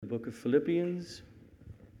book of Philippians.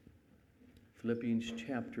 Philippians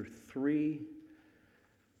chapter 3.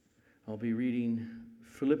 I'll be reading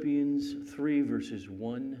Philippians 3, verses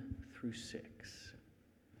 1 through 6.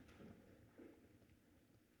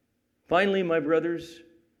 Finally, my brothers,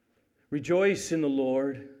 rejoice in the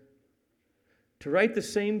Lord. To write the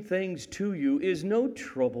same things to you is no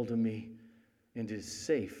trouble to me and is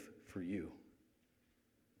safe for you.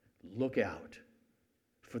 Look out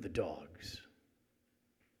for the dogs.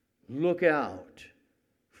 Look out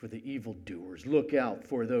for the evildoers. Look out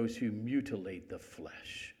for those who mutilate the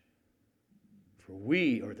flesh. For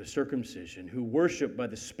we are the circumcision who worship by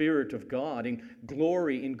the Spirit of God and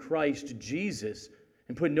glory in Christ Jesus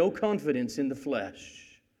and put no confidence in the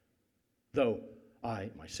flesh. Though I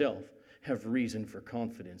myself have reason for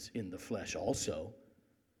confidence in the flesh also.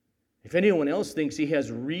 If anyone else thinks he has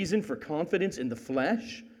reason for confidence in the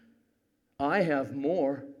flesh, I have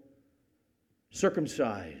more.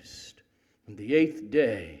 Circumcised on the 8th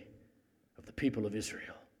day of the people of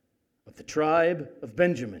Israel, of the tribe of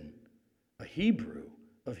Benjamin, a Hebrew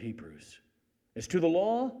of Hebrews. As to the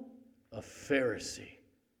law, a Pharisee.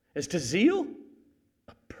 As to zeal,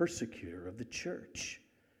 a persecutor of the church.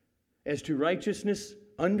 As to righteousness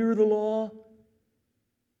under the law,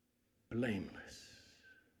 blameless.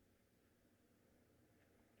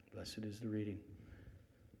 Blessed is the reading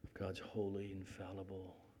of God's holy,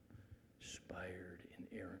 infallible, inspired,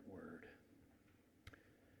 inerrant word.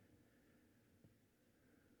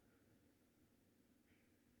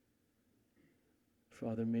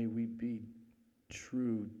 Father, may we be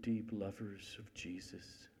true, deep lovers of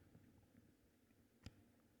Jesus.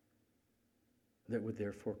 That would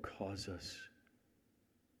therefore cause us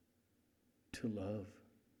to love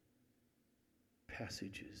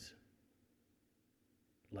passages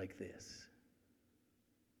like this.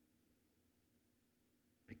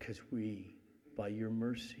 Because we, by your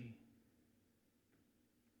mercy,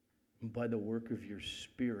 and by the work of your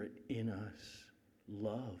Spirit in us,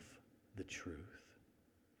 love the truth,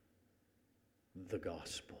 the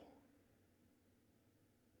gospel.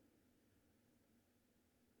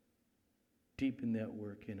 Deepen that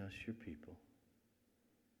work in us, your people,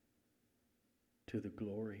 to the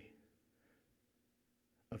glory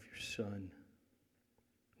of your Son,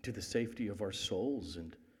 to the safety of our souls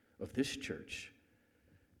and of this church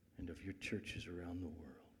and of your churches around the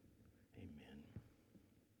world. Amen.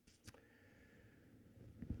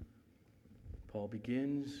 Paul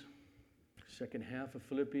begins the second half of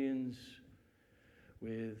Philippians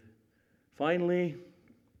with, finally,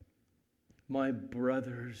 my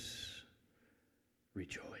brothers,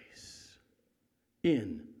 rejoice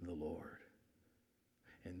in the Lord.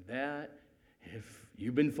 And that, if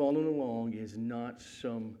you've been following along, is not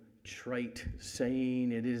some trite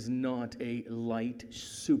saying. It is not a light,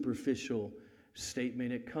 superficial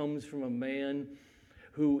statement. It comes from a man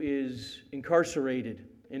who is incarcerated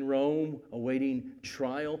in Rome, awaiting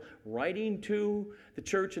trial, writing to the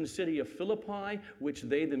church in the city of Philippi, which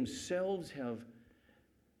they themselves have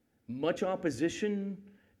much opposition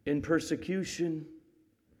and persecution,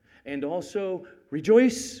 and also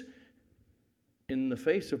rejoice in the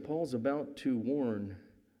face of Paul's about to warn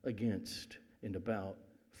against and about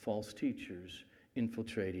false teachers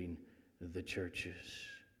infiltrating the churches.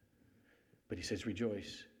 But he says,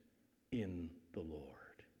 rejoice in the Lord.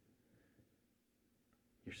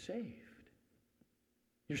 You're saved.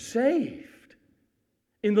 You're saved.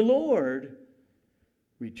 In the Lord,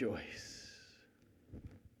 rejoice.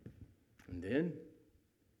 And then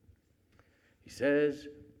he says,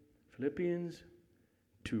 Philippians,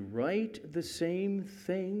 to write the same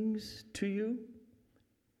things to you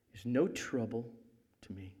is no trouble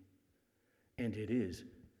to me, and it is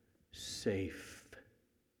safe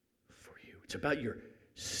for you. It's about your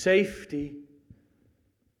safety,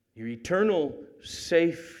 your eternal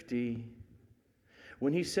safety.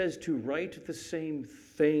 When he says to write the same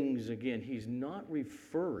things, again, he's not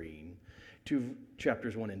referring to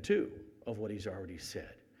chapters 1 and 2 of what he's already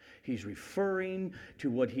said. He's referring to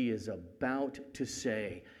what he is about to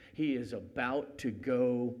say. He is about to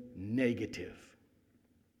go negative.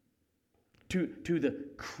 To the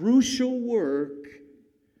crucial work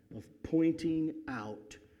of pointing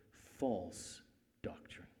out false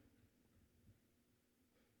doctrine.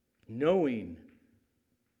 Knowing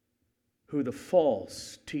who the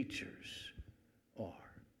false teachers are.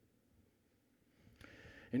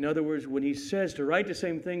 In other words, when he says to write the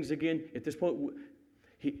same things again, at this point,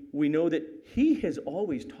 we know that he has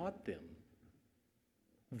always taught them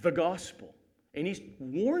the gospel. And he's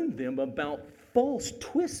warned them about false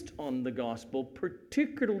twists on the gospel,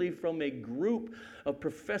 particularly from a group of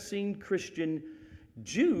professing Christian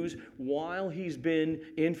Jews while he's been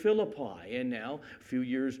in Philippi. And now, a few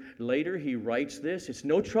years later, he writes this. It's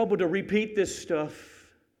no trouble to repeat this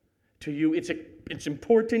stuff to you. It's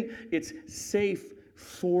important. It's safe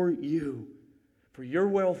for you, for your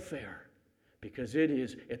welfare, because it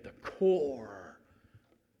is at the core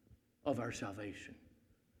of our salvation,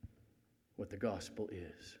 what the gospel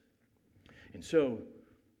is. And so,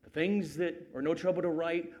 the things that are no trouble to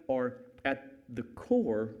write are at the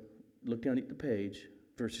core. Look down at the page,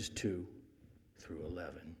 verses 2 through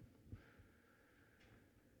 11.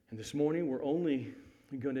 And this morning, we're only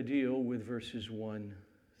going to deal with verses 1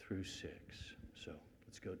 through 6. So,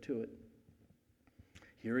 let's go to it.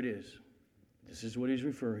 Here it is. This is what he's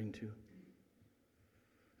referring to.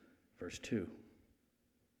 Verse 2.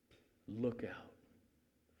 Look out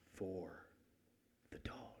for the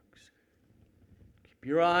dogs. Keep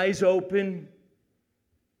your eyes open.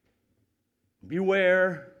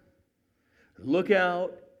 Beware. Look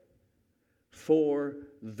out for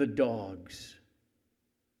the dogs.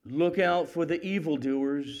 Look out for the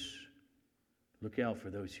evildoers. Look out for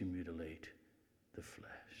those who mutilate the flesh.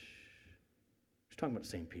 He's talking about the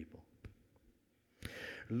same people.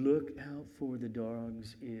 Look out for the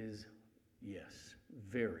dogs is, yes,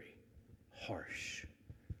 very harsh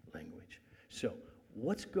language. So,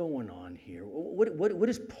 what's going on here? What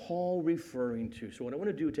is Paul referring to? So what I want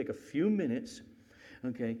to do is take a few minutes,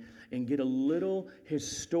 okay, and get a little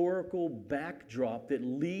historical backdrop that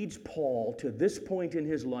leads Paul to this point in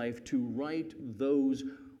his life to write those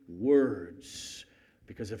words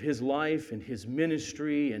because of his life and his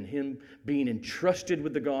ministry and him being entrusted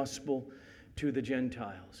with the gospel to the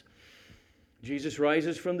Gentiles. Jesus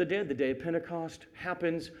rises from the dead. The day of Pentecost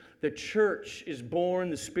happens. The church is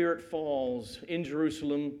born. The Spirit falls in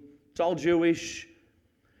Jerusalem. It's all Jewish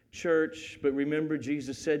church. But remember,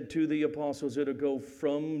 Jesus said to the apostles, it'll go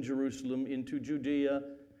from Jerusalem into Judea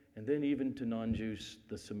and then even to non-Jews,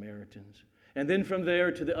 the Samaritans. And then from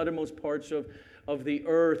there to the uttermost parts of the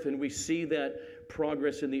earth. And we see that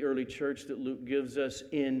progress in the early church that Luke gives us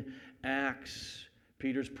in Acts.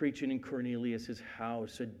 Peter's preaching in Cornelius'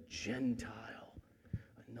 house, a Gentile,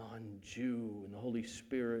 a non-Jew, and the Holy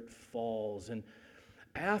Spirit falls. And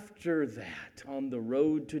after that, on the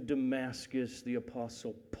road to Damascus, the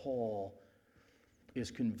Apostle Paul is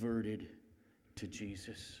converted to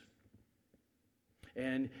Jesus.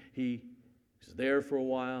 And he is there for a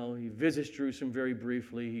while. He visits Jerusalem very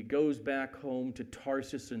briefly. He goes back home to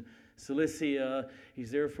Tarsus and Cilicia. He's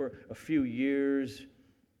there for a few years.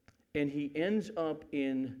 And he ends up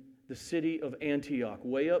in the city of Antioch,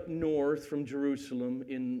 way up north from Jerusalem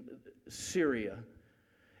in Syria,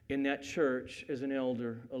 in that church as an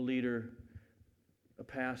elder, a leader, a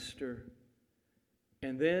pastor.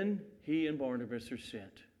 And then he and Barnabas are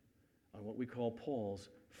sent on what we call Paul's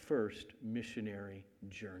first missionary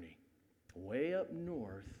journey, way up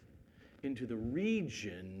north into the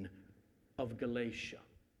region of Galatia,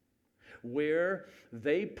 where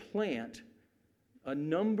they plant a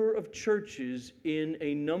number of churches in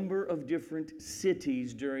a number of different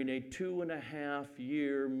cities during a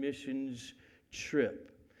 2.5-year missions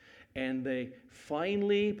trip. And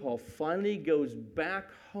Paul finally goes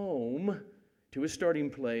back home to his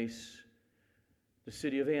starting place, the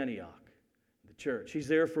city of Antioch, the church. He's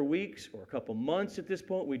there for weeks or a couple months at this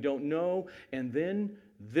point, we don't know. And then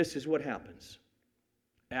this is what happens.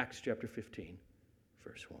 Acts chapter 15,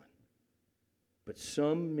 verse 1. But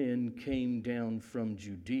some men came down from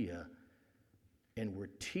Judea and were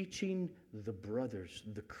teaching the brothers,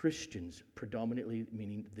 the Christians, predominantly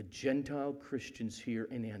meaning the Gentile Christians here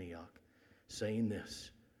in Antioch, saying this: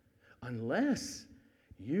 unless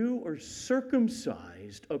you are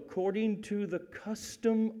circumcised according to the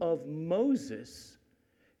custom of Moses,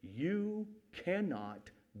 you cannot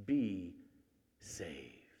be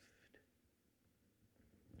saved.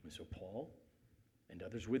 And so Paul and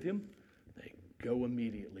others with him, they go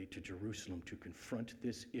immediately to Jerusalem to confront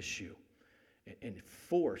this issue and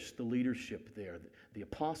force the leadership there. The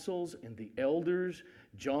apostles and the elders,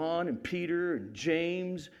 John and Peter and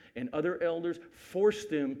James and other elders, force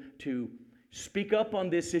them to speak up on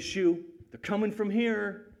this issue. They're coming from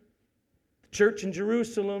here, the church in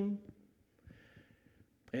Jerusalem.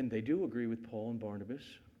 And they do agree with Paul and Barnabas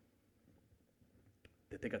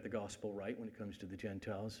that they got the gospel right when it comes to the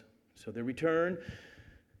Gentiles. So they return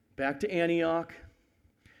back to Antioch.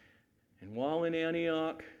 And while in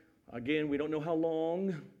Antioch, again, we don't know how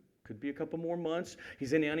long, could be a couple more months,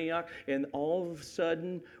 he's in Antioch, and all of a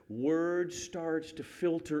sudden, word starts to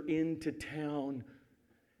filter into town.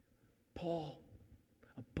 Paul,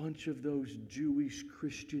 a bunch of those Jewish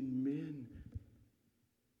Christian men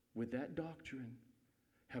with that doctrine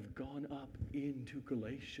have gone up into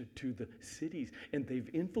Galatia to the cities, and they've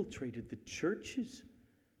infiltrated the churches.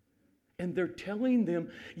 And they're telling them,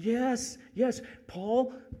 yes,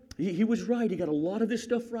 Paul, he was right. He got a lot of this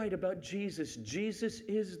stuff right about Jesus. Jesus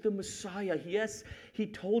is the Messiah. Yes, he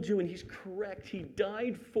told you, and he's correct. He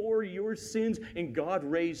died for your sins, and God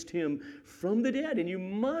raised him from the dead. And you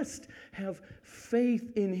must have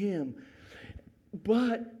faith in him.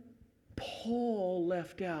 But Paul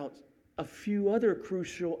left out a few other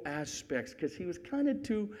crucial aspects because he was kind of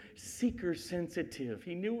too seeker sensitive.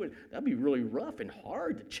 He knew that'd be really rough and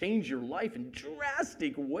hard to change your life in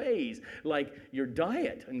drastic ways, like your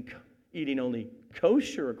diet and eating only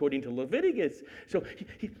kosher according to Leviticus. So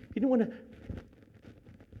he didn't want to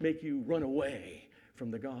make you run away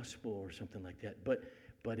from the gospel or something like that.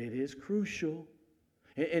 But it is crucial.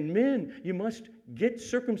 And men, you must get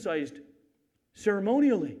circumcised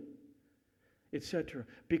ceremonially, etc.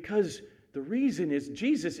 Because the reason is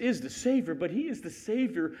Jesus is the Savior, but he is the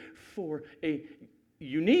Savior for a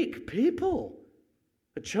unique people,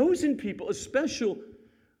 a chosen people, a special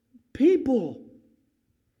people,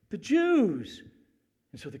 the Jews.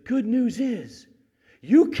 And so the good news is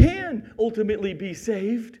you can ultimately be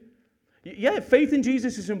saved. Yeah, faith in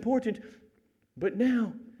Jesus is important, but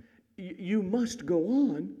now you must go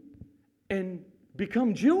on and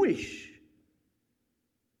become Jewish.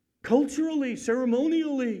 Culturally,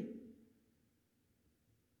 ceremonially.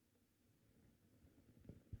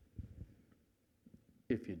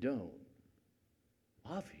 If you don't,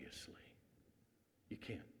 obviously, you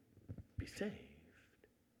can't be saved.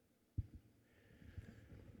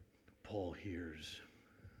 Paul hears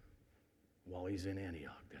while he's in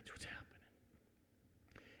Antioch, that's what's happening.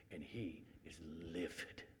 And he is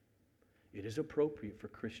livid. It is appropriate for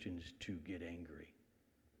Christians to get angry.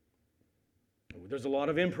 There's a lot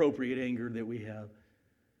of inappropriate anger that we have,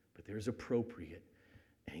 but there's appropriate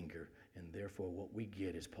anger. And therefore, what we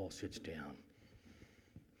get is Paul sits down,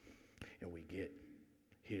 and we get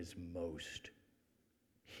his most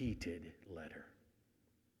heated letter.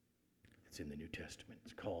 It's in the New Testament.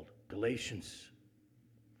 It's called Galatians.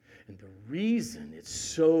 And the reason it's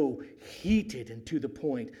so heated and to the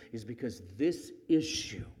point is because this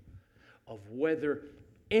issue of whether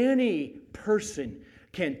any person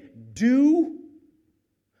can do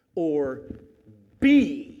or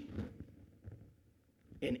be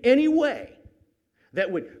in any way that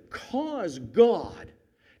would cause God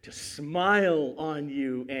to smile on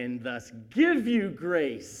you and thus give you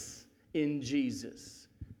grace in Jesus.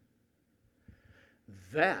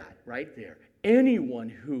 That right there, anyone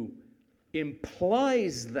who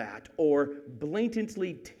implies that or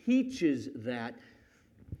blatantly teaches that,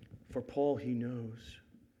 for Paul, he knows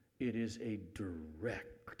it is a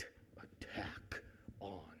direct attack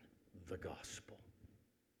on the gospel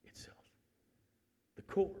itself. The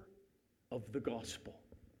core of the gospel.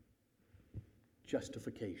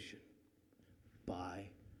 Justification by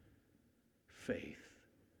faith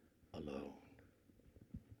alone,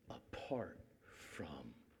 apart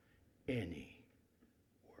from any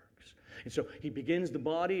works. And so he begins the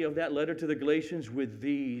body of that letter to the Galatians with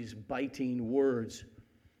these biting words.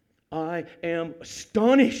 I am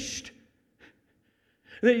astonished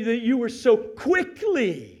that you were so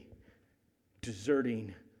quickly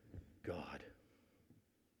deserting God,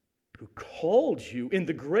 who called you in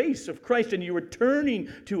the grace of Christ, and you are turning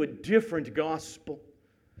to a different gospel.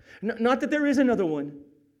 Not that there is another one,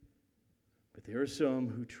 but there are some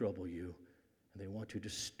who trouble you, and they want to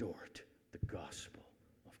distort the gospel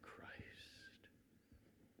of Christ.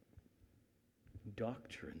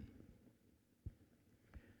 Doctrine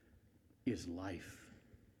is life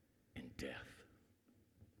and death.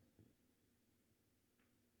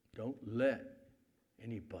 Don't let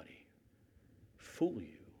anybody fool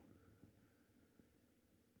you.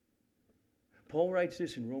 Paul writes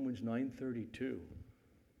this in Romans 9:32.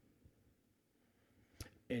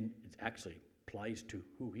 And it actually applies to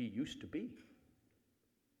who he used to be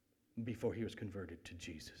before he was converted to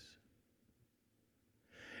Jesus.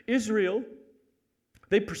 Israel,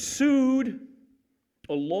 they pursued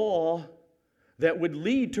a law that would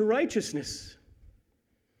lead to righteousness.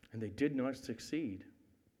 And they did not succeed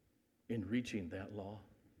in reaching that law.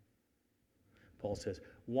 Paul says,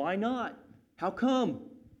 why not? How come?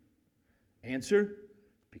 Answer,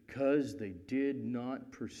 because they did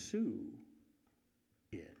not pursue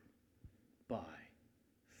it by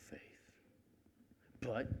faith,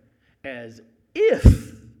 but as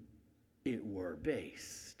if it were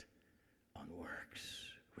based on works,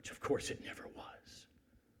 which of course it never was.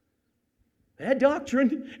 They had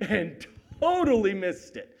doctrine and totally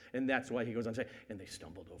missed it. And that's why he goes on to say, and they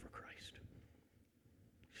stumbled over Christ.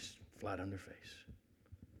 Just flat on their face.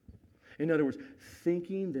 In other words,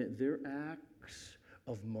 thinking that their acts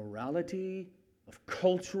of morality, of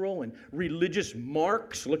cultural and religious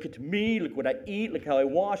marks, look at me, look what I eat, look how I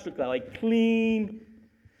wash, look how I clean,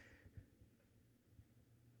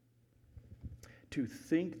 to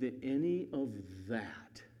think that any of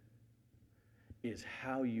that is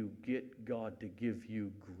how you get God to give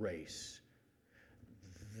you grace.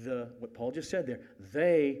 What Paul just said there,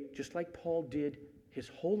 they, just like Paul did his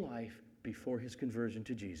whole life before his conversion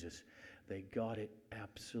to Jesus, they got it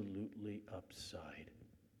absolutely upside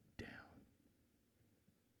down.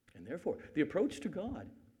 And therefore, the approach to God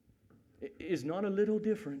is not a little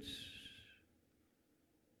difference.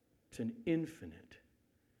 It's an infinite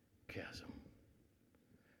chasm.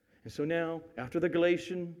 And so now, after the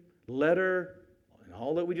Galatian letter and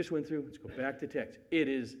all that we just went through, let's go back to text. It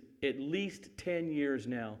is at least 10 years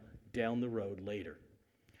now down the road later.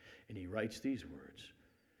 And he writes these words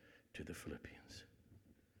to the Philippians.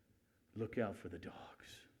 Look out for the dogs.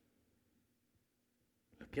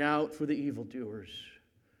 Look out for the evildoers.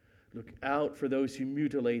 Look out for those who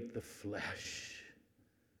mutilate the flesh.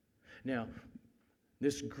 Now,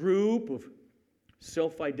 this group of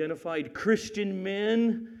self-identified Christian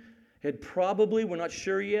men had probably, we're not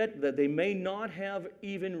sure yet, that they may not have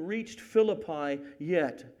even reached Philippi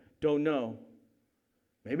yet. Don't know.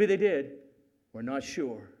 Maybe they did. We're not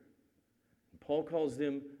sure. Paul calls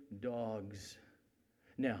them dogs.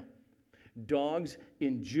 Now, dogs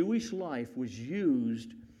in Jewish life was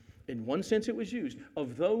used, in one sense it was used,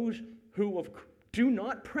 of those who do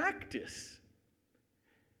not practice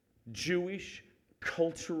Jewish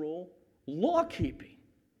cultural law-keeping.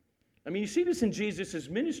 I mean, you see this in Jesus'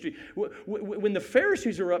 ministry. When the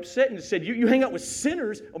Pharisees are upset and said, you hang out with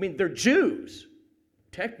sinners, I mean, they're Jews,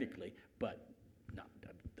 technically, but not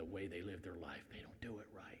the way they live their life. They don't do it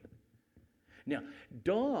right. Now,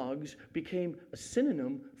 dogs became a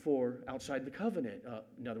synonym for outside the covenant.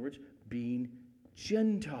 In other words, being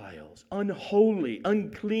Gentiles, unholy,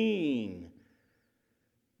 unclean.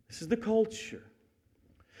 This is the culture.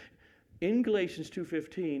 In Galatians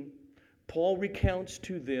 2:15, Paul recounts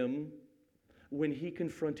to them when he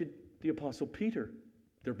confronted the Apostle Peter.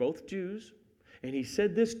 They're both Jews. And he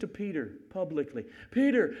said this to Peter publicly.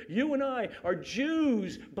 Peter, you and I are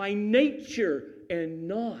Jews by nature and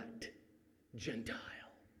not Gentile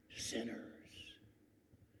sinners.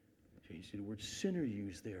 So you see the word sinner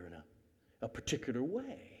used there in a particular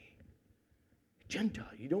way. Gentile,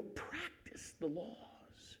 you don't practice the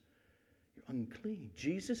laws. You're unclean.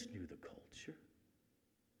 Jesus knew the culture.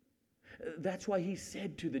 That's why he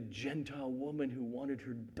said to the Gentile woman who wanted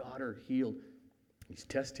her daughter healed, he's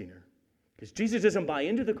testing her. Because Jesus doesn't buy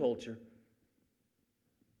into the culture.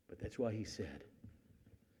 But that's why he said,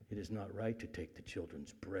 it is not right to take the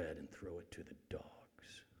children's bread and throw it to the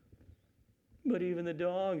dogs. But even the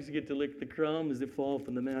dogs get to lick the crumbs that fall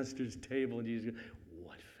from the master's table. And Jesus goes,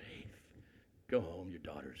 what faith. Go home, your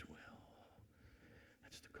daughter's well.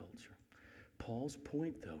 That's the culture. Paul's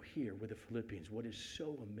point, though, here with the Philippians, what is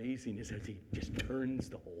so amazing is that he just turns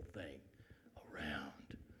the whole thing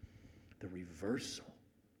around. The reversal.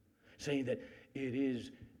 Saying that it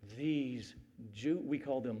is these we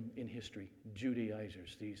call them in history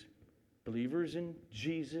Judaizers, these believers in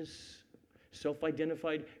Jesus,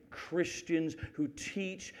 self-identified Christians who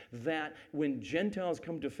teach that when Gentiles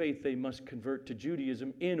come to faith, they must convert to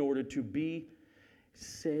Judaism in order to be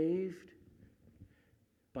saved.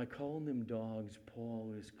 By calling them dogs,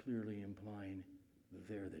 Paul is clearly implying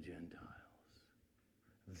they're the Gentiles.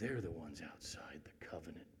 They're the ones outside the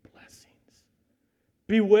covenant blessings.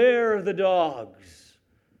 Beware of the dogs.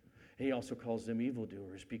 And he also calls them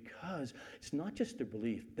evildoers because it's not just their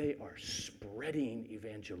belief. They are spreading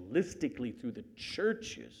evangelistically through the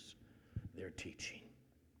churches their teaching,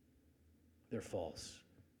 their false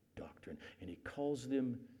doctrine. And he calls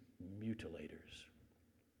them mutilators.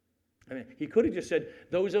 I mean, he could have just said,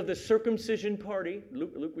 those of the circumcision party.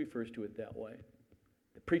 Luke refers to it that way.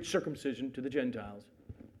 They preach circumcision to the Gentiles.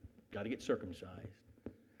 Got to get circumcised.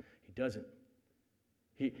 He doesn't.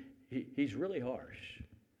 He's really harsh.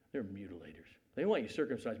 They're mutilators. They want you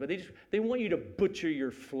circumcised, but they want you to butcher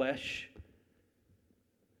your flesh.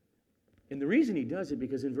 And the reason he does it,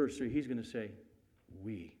 because in verse 3, he's going to say,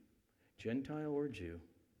 we, Gentile or Jew,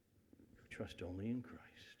 who trust only in Christ,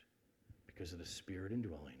 because of the Spirit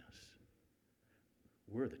indwelling us,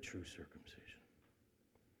 we're the true circumcision.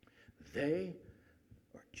 They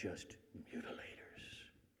are just mutilators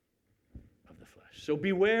of the flesh. So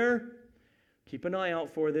beware, keep an eye out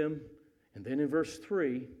for them. And then in verse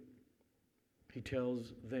 3, he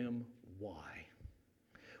tells them why.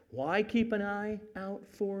 Why keep an eye out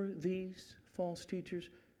for these false teachers?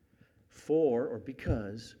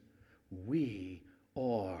 Because we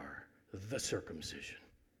are the circumcision.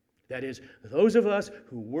 That is, those of us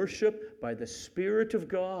who worship by the Spirit of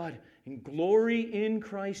God and glory in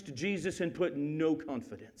Christ Jesus and put no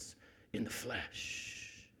confidence in the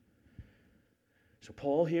flesh. So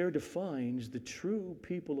Paul here defines the true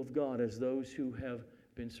people of God as those who have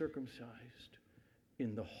been circumcised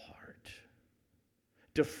in the heart.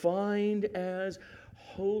 Defined as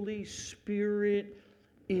Holy Spirit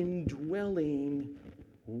indwelling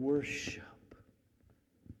worship.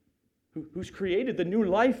 Who's created the new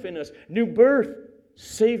life in us, new birth,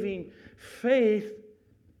 saving faith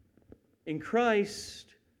in Christ,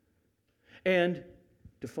 and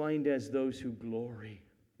defined as those who glory.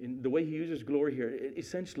 In the way he uses glory here,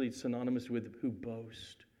 essentially it's synonymous with who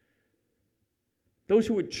boast. Those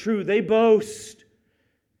who are true, they boast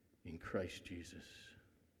in Christ Jesus.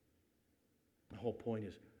 The whole point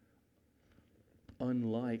is,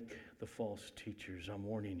 unlike the false teachers I'm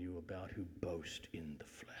warning you about who boast in the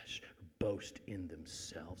flesh, who boast in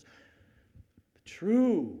themselves, the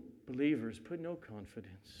true believers put no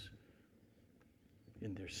confidence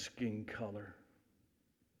in their skin color,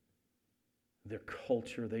 their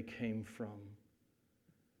culture they came from,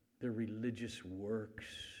 their religious works.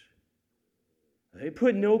 They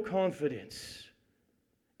put no confidence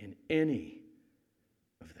in any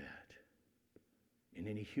of that, in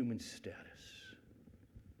any human status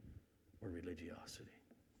or religiosity.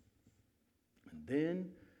 And then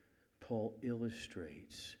Paul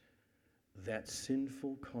illustrates that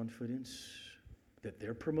sinful confidence that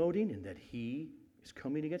they're promoting and that he is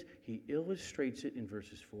coming against. He illustrates it in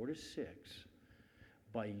verses 4 to 6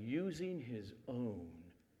 by using his own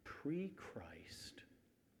pre-Christ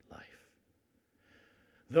life.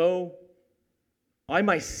 Though I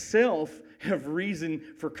myself have reason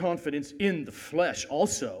for confidence in the flesh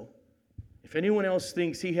also, if anyone else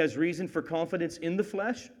thinks he has reason for confidence in the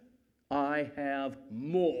flesh, I have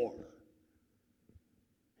more.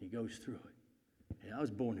 He goes through it. And I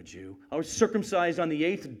was born a Jew. I was circumcised on the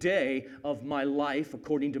 8th day of my life,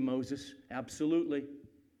 according to Moses. Absolutely.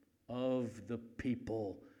 Of the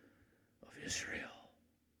people of Israel.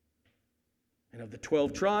 And of the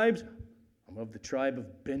 12 tribes, I'm of the tribe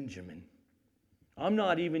of Benjamin. I'm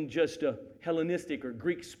not even just a Hellenistic or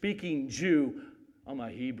Greek-speaking Jew. I'm a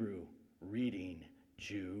Hebrew reading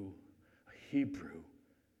Jew, a Hebrew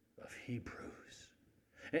of Hebrews.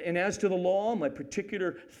 And as to the law, my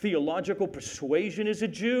particular theological persuasion is a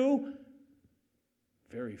Jew,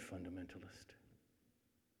 very fundamentalist,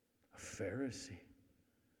 a Pharisee.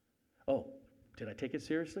 Oh, did I take it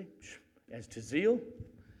seriously? As to zeal,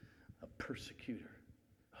 a persecutor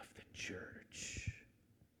of the church.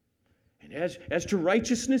 And as to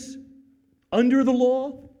righteousness, under the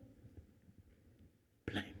law,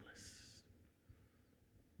 blameless.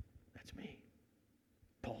 That's me,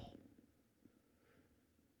 Paul.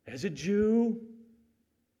 As a Jew,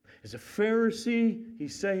 as a Pharisee,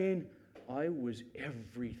 he's saying, I was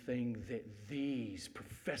everything that these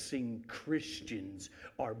professing Christians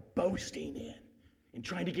are boasting in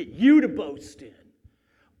trying to get you to boast in.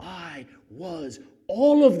 I was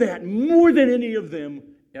all of that, more than any of them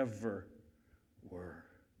ever were.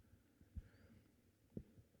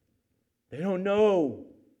 They don't know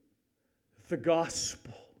the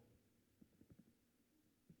gospel.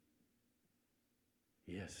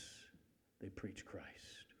 Yes, they preach Christ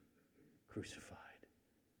crucified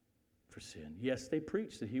for sin. Yes, they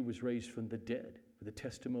preach that he was raised from the dead for the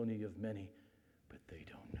testimony of many, but they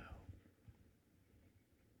don't know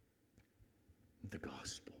the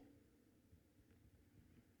gospel.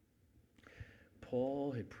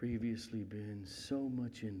 Paul had previously been so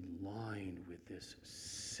much in line with this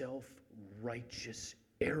self-righteous,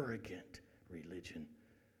 arrogant religion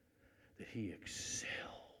that he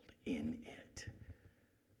excelled in it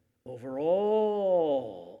over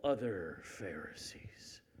all other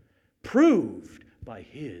Pharisees, proved by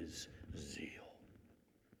his zeal.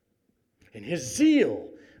 And his zeal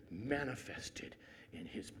manifested in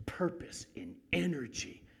his purpose and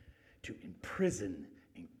energy to imprison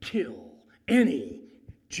and kill any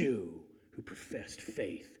Jew who professed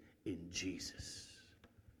faith in Jesus,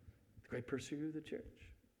 the great persecutor of the church.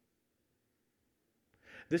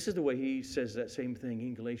 This is the way he says that same thing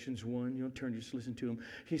in Galatians 1. Turn, just listen to him.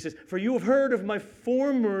 He says, for you have heard of my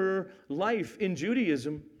former life in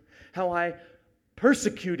Judaism, how I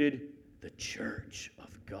persecuted the church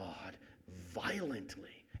of God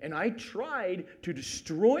violently. And I tried to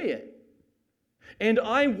destroy it. And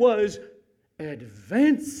I was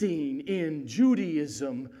advancing in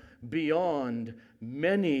Judaism beyond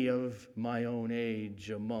many of my own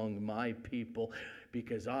age among my people,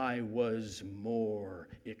 because I was more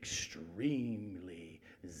extremely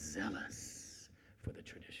zealous for the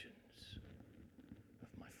traditions of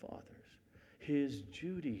my fathers. His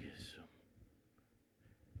Judaism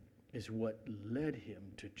is what led him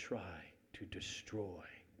to try to destroy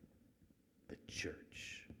the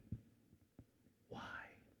church. Why?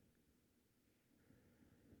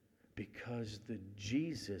 Because the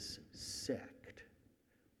Jesus sect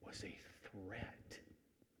was a threat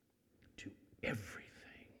to everything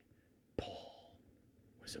Paul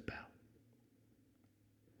was about.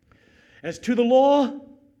 As to the law,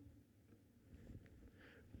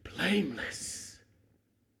 blameless.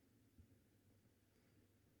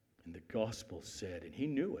 And the gospel said, and he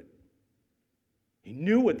knew it. He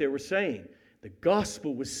knew what they were saying. The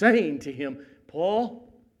gospel was saying to him,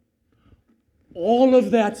 Paul, all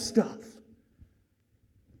of that stuff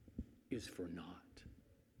is for naught.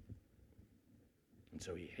 And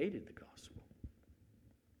so he hated the gospel.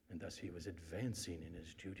 And thus he was advancing in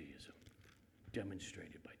his Judaism,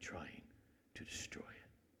 demonstrated by trying to destroy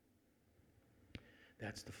it.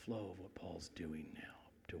 That's the flow of what Paul's doing now,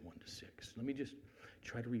 up to 1 to 6. Let me just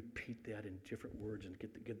try to repeat that in different words and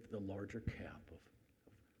get the larger cap of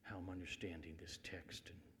how I'm understanding this text,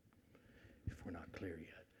 and if we're not clear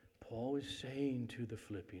yet. Paul is saying to the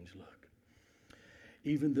Philippians, look,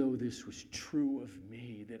 even though this was true of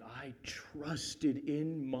me, that I trusted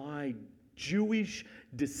in my Jewish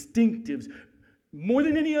distinctives more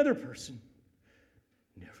than any other person,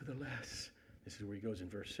 nevertheless, this is where he goes in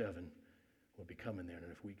verse 7. We'll be coming there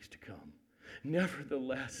in a few weeks to come.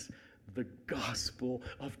 Nevertheless, the gospel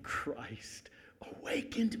of Christ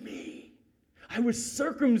awakened me. I was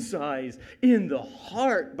circumcised in the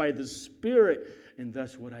heart by the Spirit. And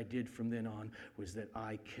thus what I did from then on was that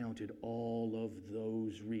I counted all of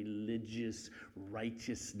those religious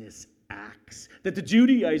righteousness acts that the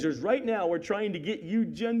Judaizers right now are trying to get you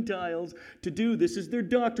Gentiles to do. This is their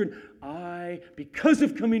doctrine. I, because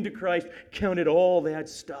of coming to Christ, counted all that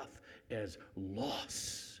stuff as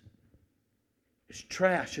loss, as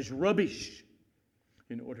trash, as rubbish,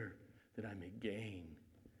 in order that I may gain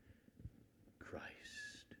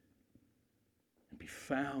Christ and be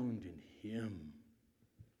found in Him,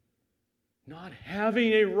 not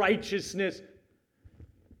having a righteousness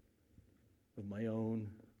of my own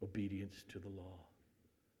obedience to the law,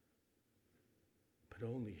 but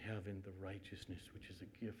only having the righteousness which is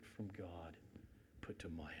a gift from God put to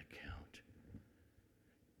my account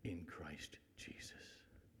in Christ Jesus.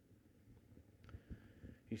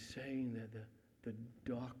 He's saying that the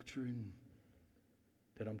doctrine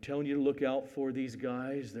that I'm telling you to look out for, these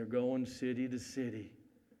guys, they're going city to city.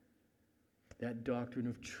 That doctrine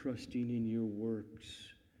of trusting in your works.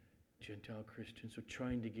 Gentile Christians are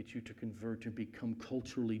trying to get you to convert and become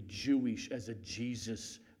culturally Jewish as a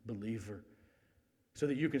Jesus believer, so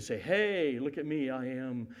that you can say, hey, look at me, I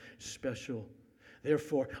am special.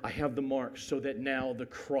 Therefore, I have the marks, so that now the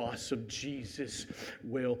cross of Jesus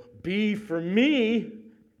will be for me,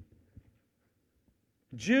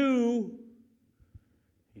 Jew.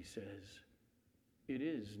 He says, it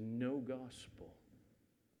is no gospel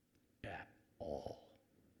at all.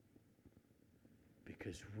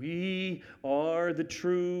 Because we are the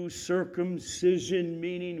true circumcision,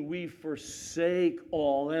 meaning we forsake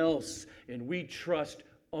all else and we trust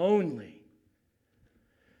only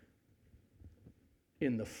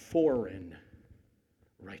in the foreign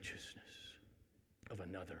righteousness of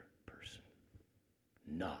another person,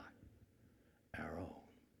 not our own,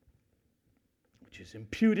 which is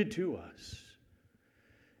imputed to us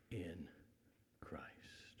in Christ.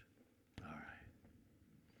 All right.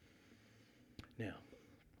 Now,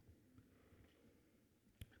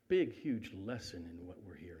 big, huge lesson in what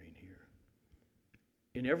we're hearing here.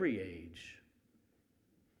 In every age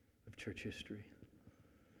of church history,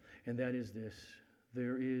 and that is this: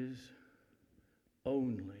 there is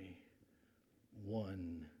only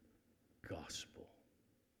one gospel,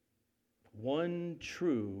 one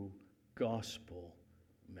true gospel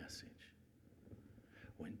message.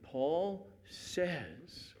 When Paul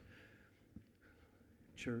says,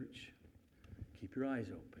 church, keep your eyes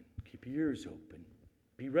open, keep your ears open,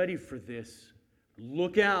 be ready for this,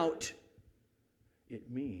 look out,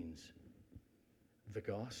 it means the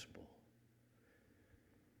gospel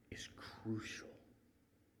is crucial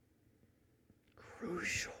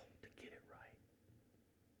to get it right.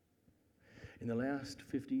 In the last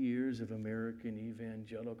 50 years of American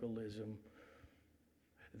evangelicalism,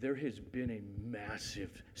 there has been a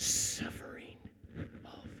massive severing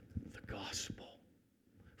of the gospel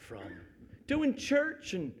from doing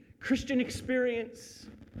church and Christian experience.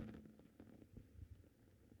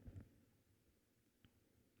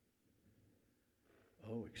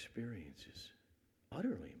 Oh, experience is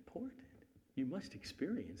utterly important. You must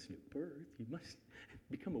experience new birth. You must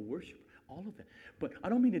become a worshiper. All of that. But I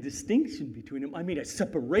don't mean a distinction between them. I mean a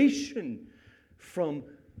separation from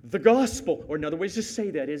the gospel. Or another way to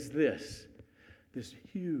say that is this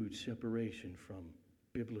huge separation from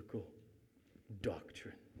biblical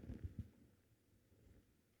doctrine.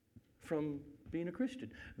 From being a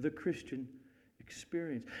Christian. The Christian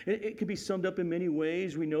experience. It can be summed up in many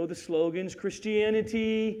ways. We know the slogans.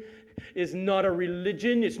 Christianity is not a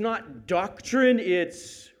religion. It's not doctrine.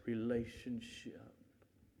 It's relationship.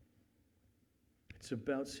 It's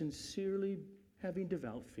about sincerely having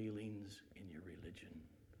devout feelings in your religion.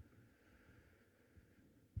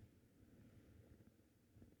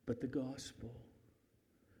 But the gospel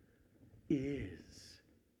is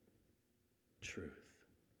truth.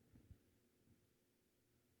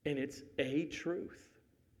 And it's a truth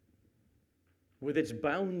with its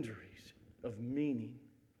boundaries of meaning.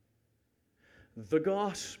 The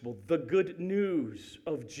gospel, the good news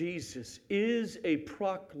of Jesus, is a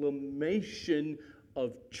proclamation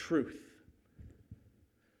of truth,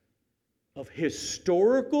 of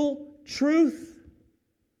historical truth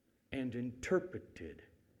and interpreted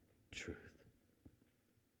truth.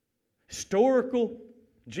 Historical,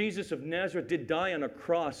 Jesus of Nazareth did die on a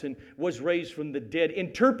cross and was raised from the dead,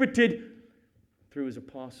 interpreted through his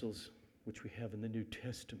apostles, which we have in the New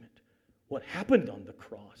Testament. What happened on the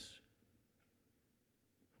cross?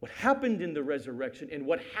 What happened in the resurrection, and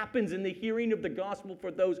what happens in the hearing of the gospel for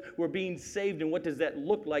those who are being saved, and what does that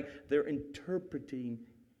look like? They're interpreting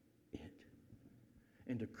it.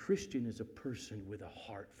 And a Christian is a person with a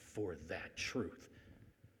heart for that truth,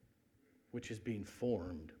 which is being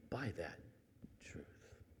formed by that truth.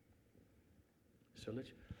 So let's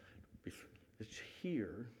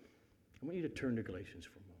hear. I want you to turn to Galatians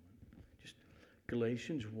for a moment. Just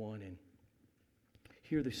Galatians 1, and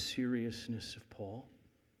hear the seriousness of Paul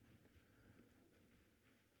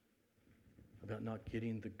about not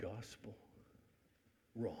getting the gospel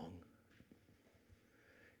wrong.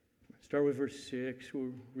 Start with verse 6.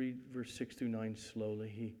 We'll read verse 6 through 9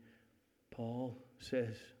 slowly. Paul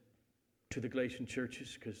says to the Galatian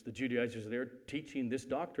churches, because the Judaizers are there teaching this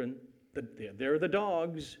doctrine, that they're the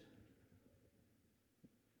dogs.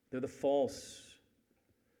 They're the false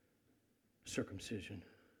circumcision.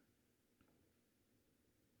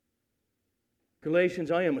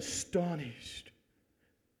 Galatians, I am astonished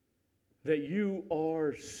that you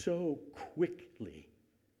are so quickly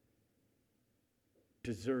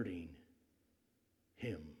deserting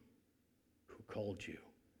him who called you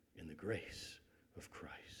in the grace of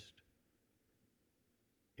Christ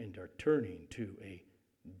and are turning to a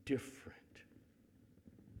different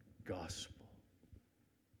gospel.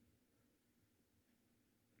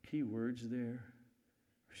 Key words there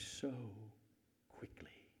are so quickly.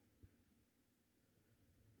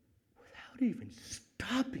 Without even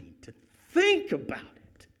stopping to think about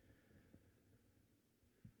it.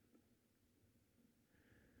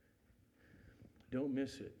 Don't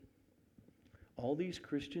miss it. All these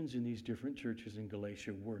Christians in these different churches in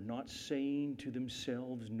Galatia were not saying to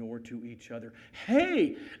themselves nor to each other,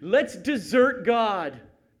 hey, let's desert God.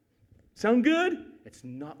 Sound good? It's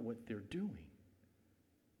not what they're doing.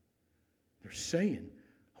 They're saying,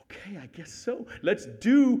 okay, I guess so. Let's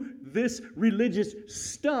do this religious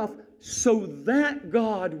stuff so that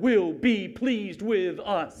God will be pleased with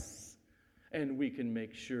us. And we can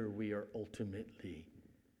make sure we are ultimately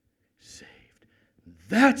saved.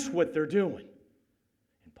 That's what they're doing.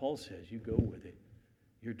 And Paul says, you go with it.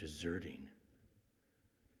 You're deserting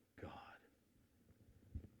God.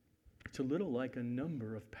 It's a little like a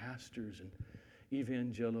number of pastors and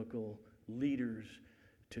evangelical leaders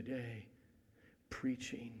today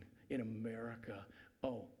preaching in America.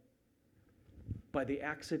 Oh, by the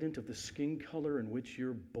accident of the skin color in which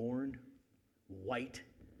you're born, white,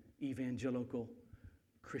 evangelical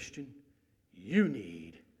Christian, you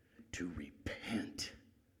need to repent.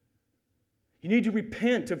 You need to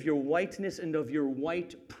repent of your whiteness and of your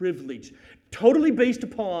white privilege, totally based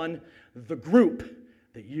upon the group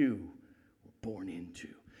that you were born into.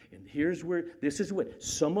 And here's where, this is what,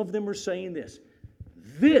 some of them are saying this.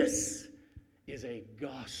 This is a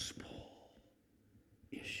gospel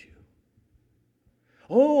issue.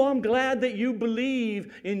 Oh, I'm glad that you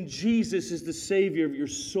believe in Jesus as the Savior of your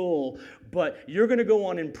soul, but you're going to go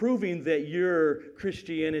on and proving that your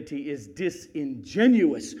Christianity is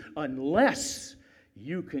disingenuous unless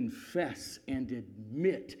you confess and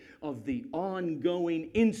admit of the ongoing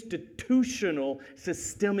institutional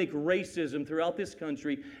systemic racism throughout this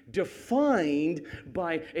country defined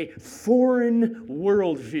by a foreign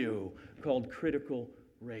worldview called critical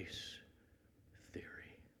race theory.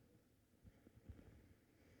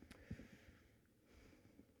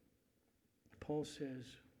 Paul says,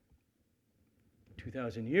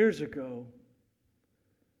 2,000 years ago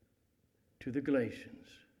to the Galatians,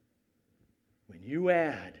 when you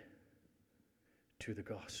add to the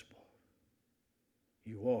gospel,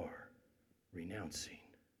 you are renouncing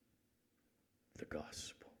the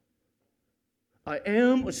gospel. I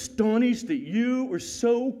am astonished that you are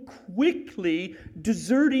so quickly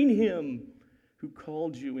deserting him who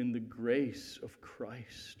called you in the grace of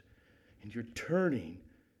Christ, and you're turning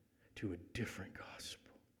to a different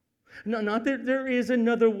gospel. No, not that there is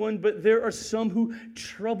another one, but there are some who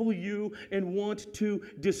trouble you and want to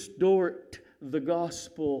distort the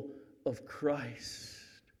gospel of Christ.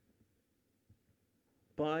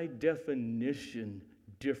 By definition,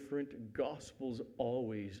 different gospels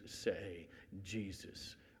always say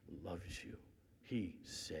Jesus loves you. He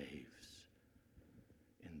saves.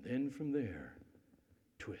 And then from there,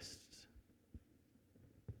 twists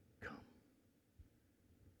come.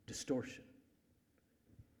 Distortion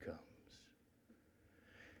comes.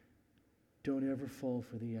 Don't ever fall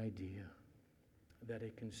for the idea that a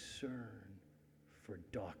concern for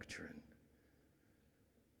doctrine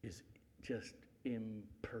is just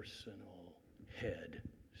impersonal head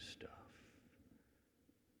stuff.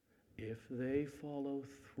 If they follow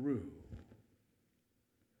through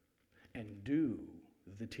and do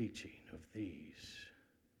the teaching of these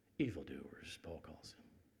evildoers, Paul calls them,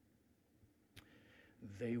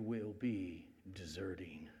 they will be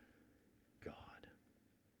deserting God.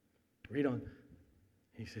 Read on.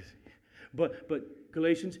 He says, but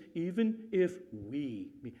Galatians, even if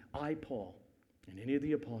I, Paul, and any of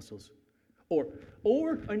the apostles,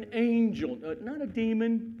 or an angel, not a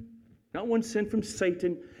demon, not one sent from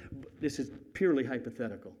Satan, this is purely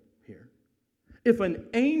hypothetical here. If an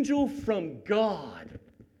angel from God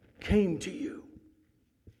came to you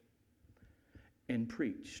and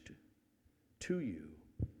preached to you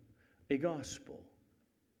a gospel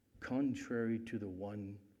contrary to the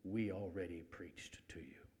one we already preached to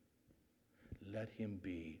you, let him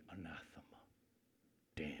be anathema,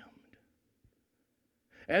 damned.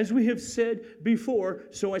 As we have said before,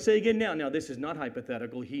 so I say again now. Now, this is not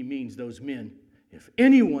hypothetical. He means those men. If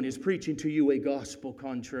anyone is preaching to you a gospel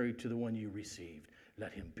contrary to the one you received,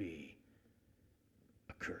 let him be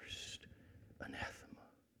accursed, anathema.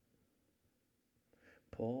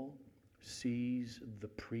 Paul sees the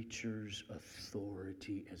preacher's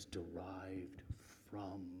authority as derived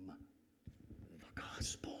from the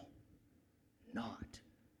gospel, not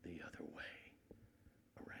the other way.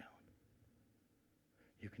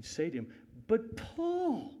 You can say to him, but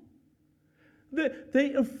Paul,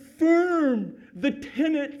 they affirm the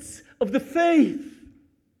tenets of the faith.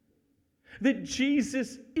 That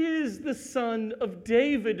Jesus is the Son of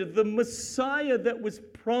David, the Messiah that was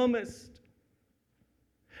promised.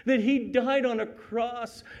 That he died on a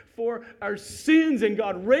cross for our sins and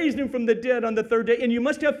God raised him from the dead on the third day. And you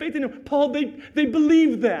must have faith in him. Paul, they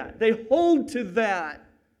believe that. They hold to that.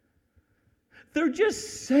 They're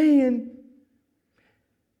just saying,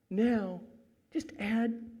 now, just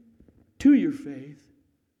add to your faith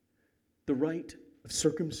the rite of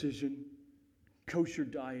circumcision, kosher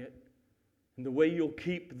diet, and the way you'll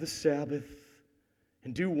keep the Sabbath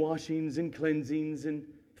and do washings and cleansings and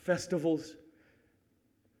festivals.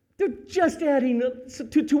 They're just adding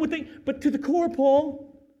to what they, but to the core,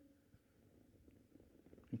 Paul.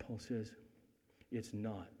 And Paul says, it's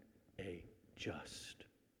not a just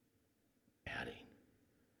adding.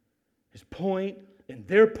 His point and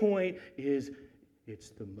their point is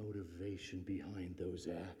it's the motivation behind those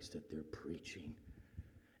acts that they're preaching.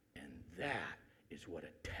 And that is what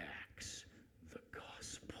attacks the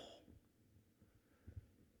gospel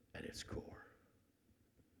at its core.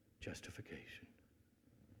 Justification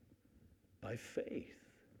by faith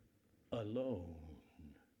alone,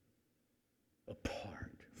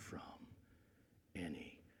 apart from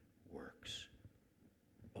any works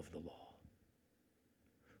of the law.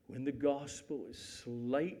 When the gospel is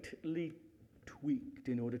slightly tweaked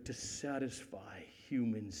in order to satisfy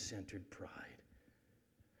human-centered pride,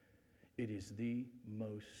 it is the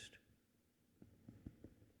most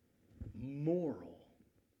moral,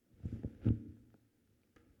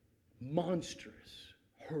 monstrous,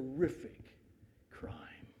 horrific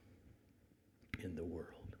crime in the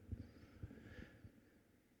world.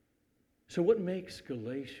 So what makes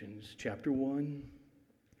Galatians chapter 1,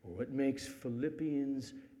 or what makes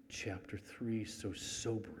Philippians chapter 3 so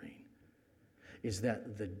sobering, is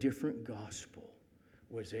that the different gospel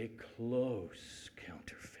was a close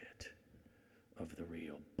counterfeit of the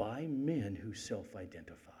real by men who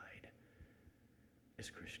self-identified as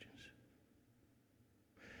Christians.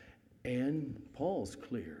 And Paul's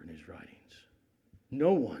clear in his writings.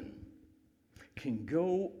 No one can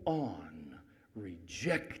go on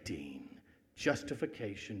rejecting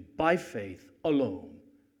justification by faith alone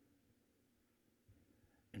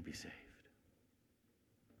and be saved.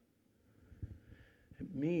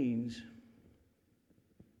 It means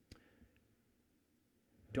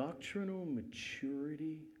doctrinal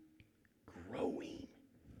maturity, growing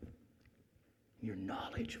in your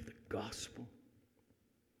knowledge of the gospel,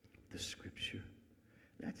 the scripture.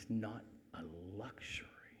 That's not a luxury.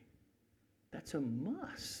 That's a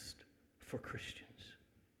must for Christians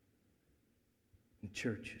and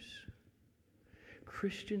churches.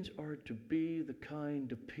 Christians are to be the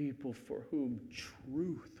kind of people for whom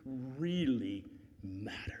truth really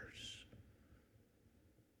matters.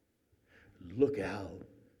 Look out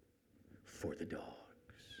for the dogs,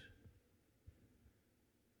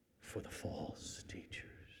 for the false teachers.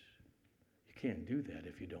 You can't do that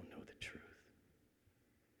if you don't know the truth.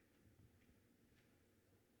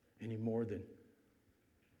 Any more than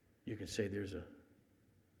you can say there's a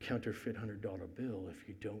counterfeit $100 bill if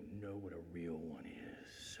you don't know what a real one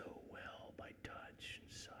is so well by touch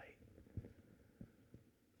and sight.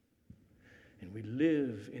 And we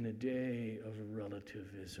live in a day of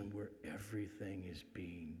relativism where everything is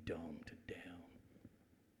being dumbed down.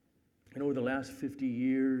 And over the last 50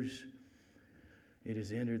 years, it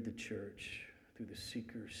has entered the church through the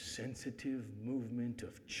seeker-sensitive movement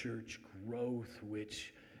of church growth,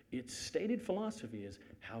 which its stated philosophy is,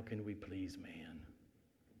 how can we please man?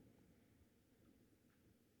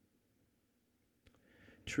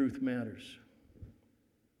 Truth matters.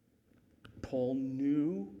 Paul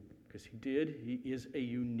knew, because he is a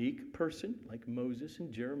unique person, like Moses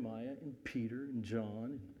and Jeremiah and Peter and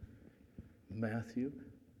John and Matthew.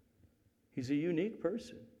 He's a unique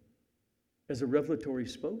person as a revelatory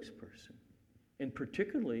spokesperson. And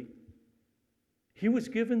particularly, he was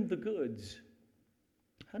given the goods.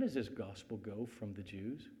 How does this gospel go from the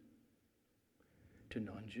Jews to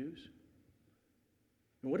non-Jews?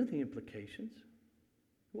 And what are the implications?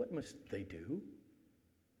 What must they do?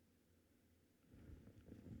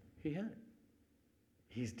 He had it.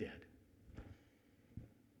 He's dead.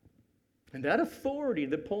 And that authority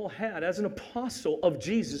that Paul had as an apostle of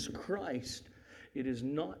Jesus Christ, it is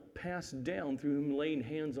not passed down through him laying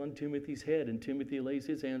hands on Timothy's head and Timothy lays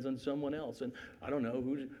his hands on someone else. And I don't know,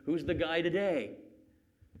 who's the guy today?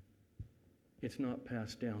 It's not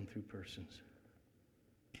passed down through persons.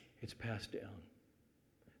 It's passed down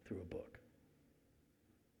through a book.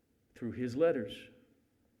 Through his letters.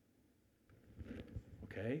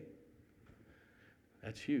 Okay?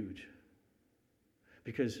 That's huge.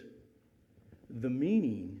 Because the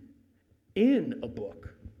meaning in a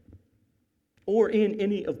book or in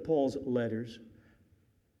any of Paul's letters,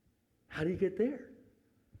 how do you get there?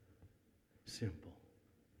 Simple.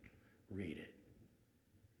 Read it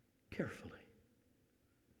carefully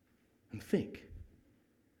and think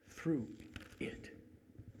through it.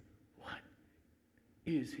 What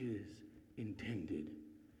is his intended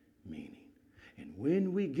meaning? And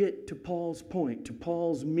when we get to Paul's point, to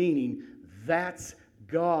Paul's meaning, that's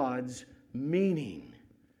God's meaning.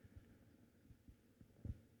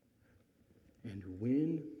 And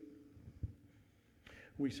when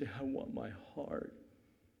we say, I want my heart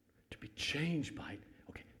to be changed by it,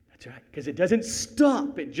 okay, that's right, because it doesn't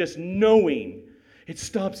stop at just knowing. It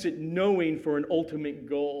stops at knowing for an ultimate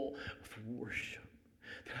goal of worship.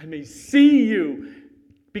 That I may see you,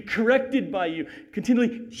 be corrected by you,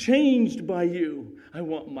 continually changed by you. I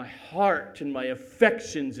want my heart and my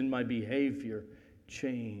affections and my behavior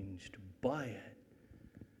changed by it.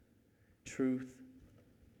 Truth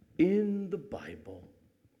in the Bible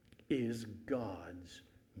is God's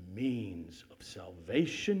means of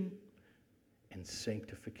salvation and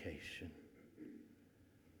sanctification.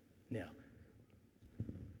 Now,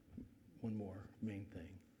 one more main thing.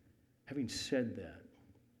 Having said that,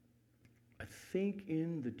 I think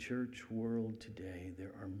in the church world today,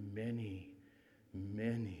 there are many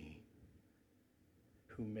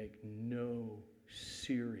who make no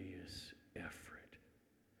serious effort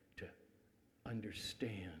to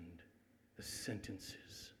understand the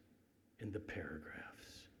sentences in the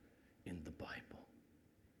paragraphs in the Bible.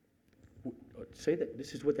 Say that,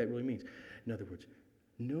 this is what that really means. In other words,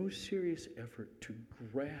 no serious effort to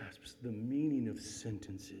grasp the meaning of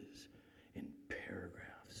sentences in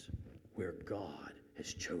paragraphs where God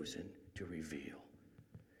has chosen to reveal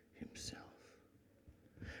himself.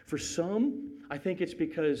 For some, I think it's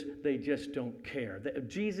because they just don't care.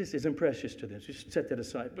 Jesus isn't precious to them. Just set that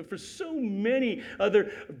aside. But for so many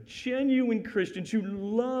other genuine Christians who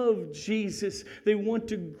love Jesus, they want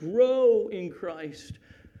to grow in Christ,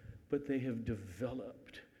 but they have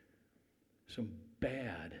developed some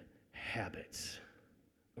bad habits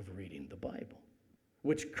of reading the Bible,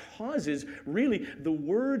 which causes really the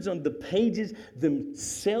words on the pages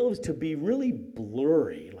themselves to be really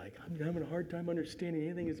blurry. Like, I'm having a hard time understanding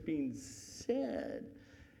anything that's being said.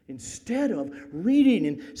 Instead of reading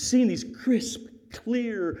and seeing these crisp,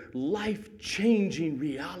 clear, life-changing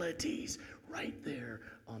realities right there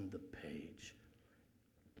on the page.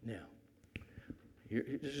 Now,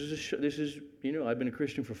 this is, I've been a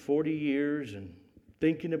Christian for 40 years and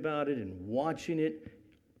thinking about it and watching it.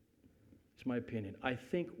 It's my opinion. I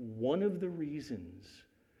think one of the reasons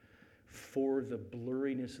for the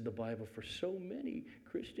blurriness of the Bible for so many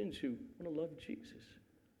Christians who want to love Jesus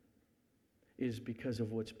is because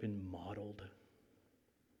of what's been modeled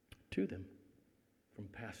to them from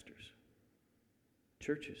pastors,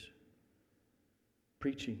 churches,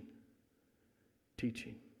 preaching,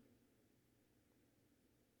 teaching.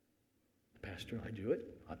 Pastor, I do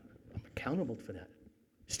it. I'm accountable for that.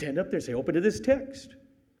 Stand up there and say, open to this text.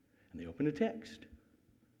 And they open the text.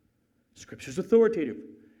 Scripture's authoritative.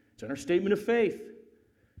 It's in our statement of faith.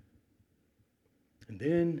 And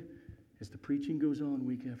then, as the preaching goes on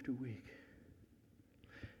week after week,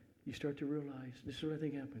 you start to realize, this is what I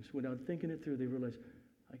think happens. Without thinking it through, they realize,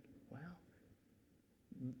 wow,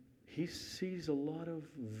 he sees a lot of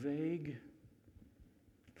vague,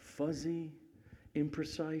 fuzzy,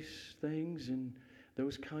 imprecise things, and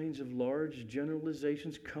those kinds of large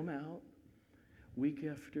generalizations come out week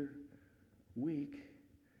after week.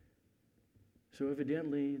 So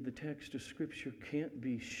evidently, the text of Scripture can't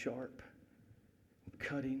be sharp,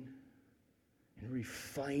 cutting, and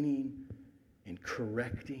refining, and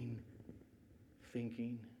correcting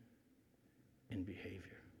thinking and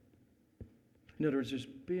behavior. In other words, there's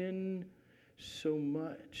been so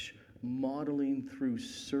much modeling through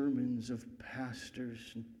sermons of pastors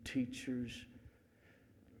and teachers,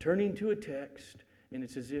 turning to a text, and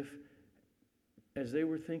it's as if, as they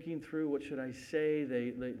were thinking through, what should I say,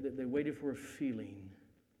 they waited for a feeling.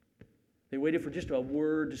 They waited for just a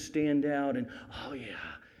word to stand out, and, oh yeah,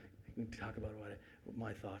 we can talk about what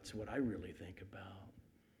my thoughts, what I really think about.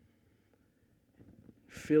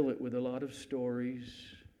 Fill it with a lot of stories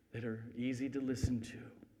that are easy to listen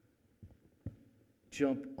to.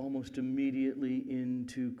 Jump almost immediately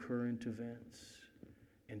into current events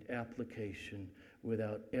and application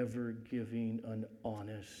without ever giving an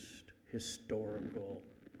honest, historical,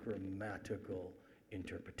 grammatical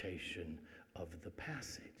interpretation of the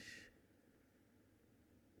passage.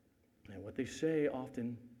 And what they say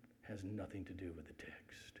often has nothing to do with the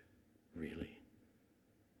text, really.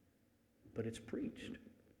 But it's preached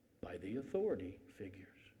by the authority figures.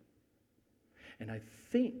 And I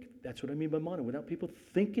think that's what I mean by modern, without people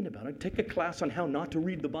thinking about it. Take a class on how not to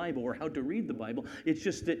read the Bible or how to read the Bible. It's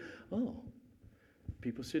just that,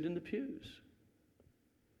 people sit in the pews.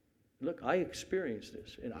 Look, I experienced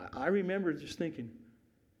this. And I remember just thinking,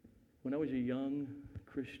 when I was a young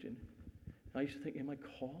Christian, I used to think, am I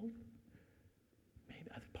called? Maybe.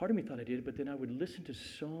 Part of me thought I did, but then I would listen to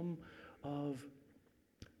some of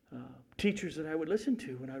teachers that I would listen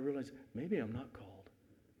to, and I realized, maybe I'm not called.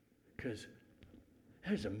 Because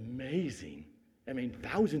that is amazing. I mean,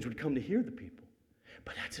 thousands would come to hear the people.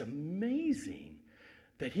 But that's amazing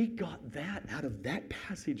that he got that out of that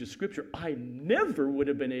passage of Scripture. I never would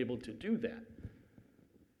have been able to do that.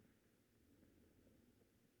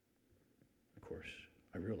 Of course,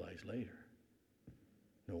 I realized later,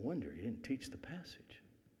 no wonder he didn't teach the passage.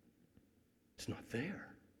 It's not there.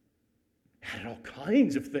 It had all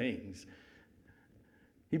kinds of things.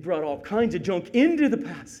 He brought all kinds of junk into the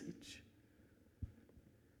passage.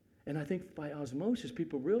 And I think by osmosis,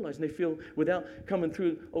 people realize, and they feel, without coming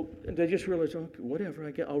through, they just realize,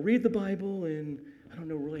 whatever, I'll read the Bible, and I don't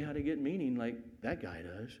know really how to get meaning like that guy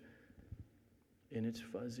does. And it's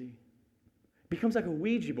fuzzy. It becomes like a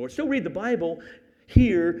Ouija board. Still read the Bible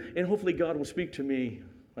here, and hopefully God will speak to me,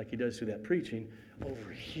 like he does through that preaching,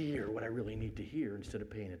 over here, what I really need to hear, instead of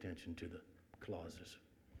paying attention to the clauses,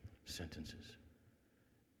 sentences,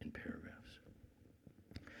 and paragraphs.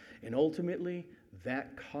 And ultimately,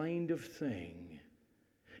 that kind of thing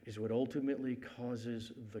is what ultimately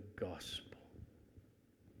causes the gospel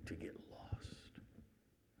to get lost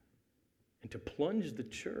and to plunge the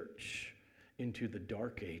church into the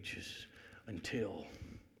dark ages until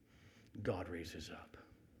God raises up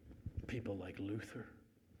people like Luther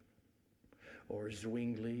or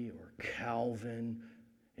Zwingli or Calvin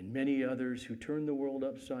and many others who turned the world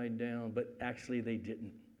upside down, but actually they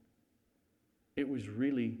didn't. It was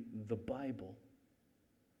really the Bible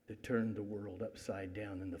that turned the world upside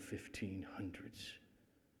down in the 1500s.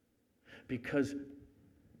 Because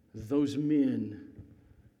those men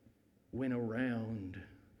went around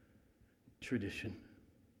tradition.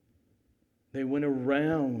 They went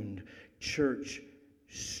around church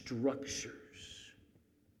structures,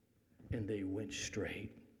 and they went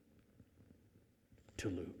straight to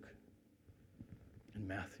Luke and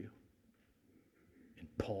Matthew and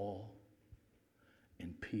Paul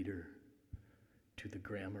and Peter, to the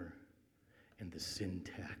grammar and the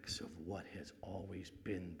syntax of what has always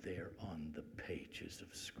been there on the pages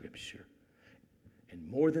of Scripture. And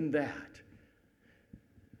more than that,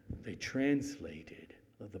 they translated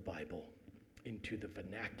the Bible into the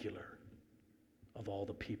vernacular of all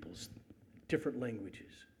the peoples, different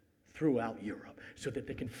languages throughout Europe, so that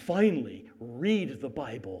they can finally read the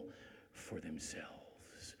Bible for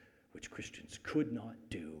themselves, which Christians could not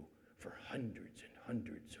do for hundreds and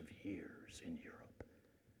hundreds of years in Europe,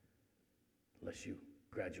 unless you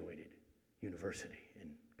graduated university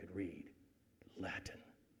and could read Latin.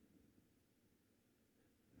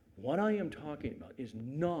 What I am talking about is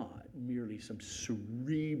not merely some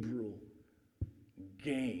cerebral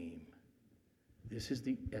game. This is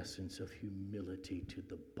the essence of humility to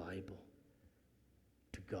the Bible,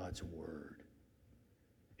 to God's Word.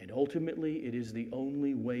 And ultimately, it is the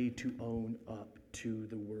only way to own up to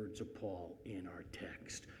the words of Paul in our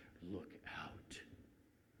text. Look out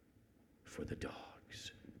for the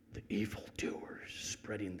dogs, the evildoers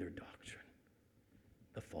spreading their doctrine,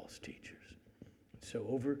 the false teachers. So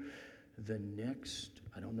over the next,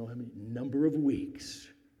 I don't know how many number of weeks,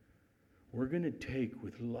 we're going to take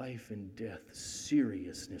with life and death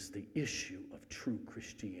seriousness the issue of true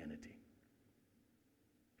Christianity,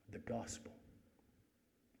 the gospel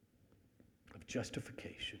of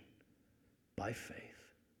justification by faith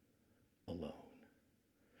alone.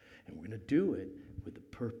 And we're going to do it with the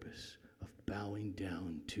purpose of bowing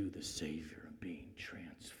down to the Savior and being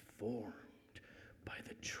transformed by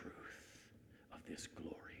the truth of this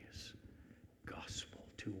glorious gospel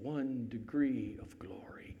to one degree of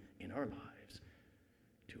glory in our lives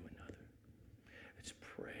to another. Let's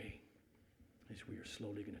pray as we are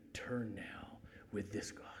slowly going to turn now with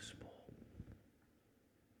this gospel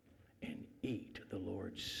and eat the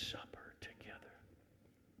Lord's Supper together.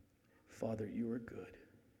 Father, you are good.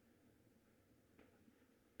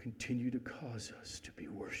 Continue to cause us to be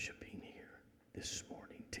worshiping here this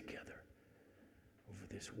morning together over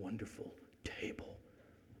this wonderful table,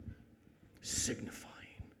 signifying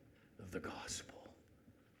of the gospel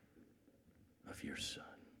of your Son.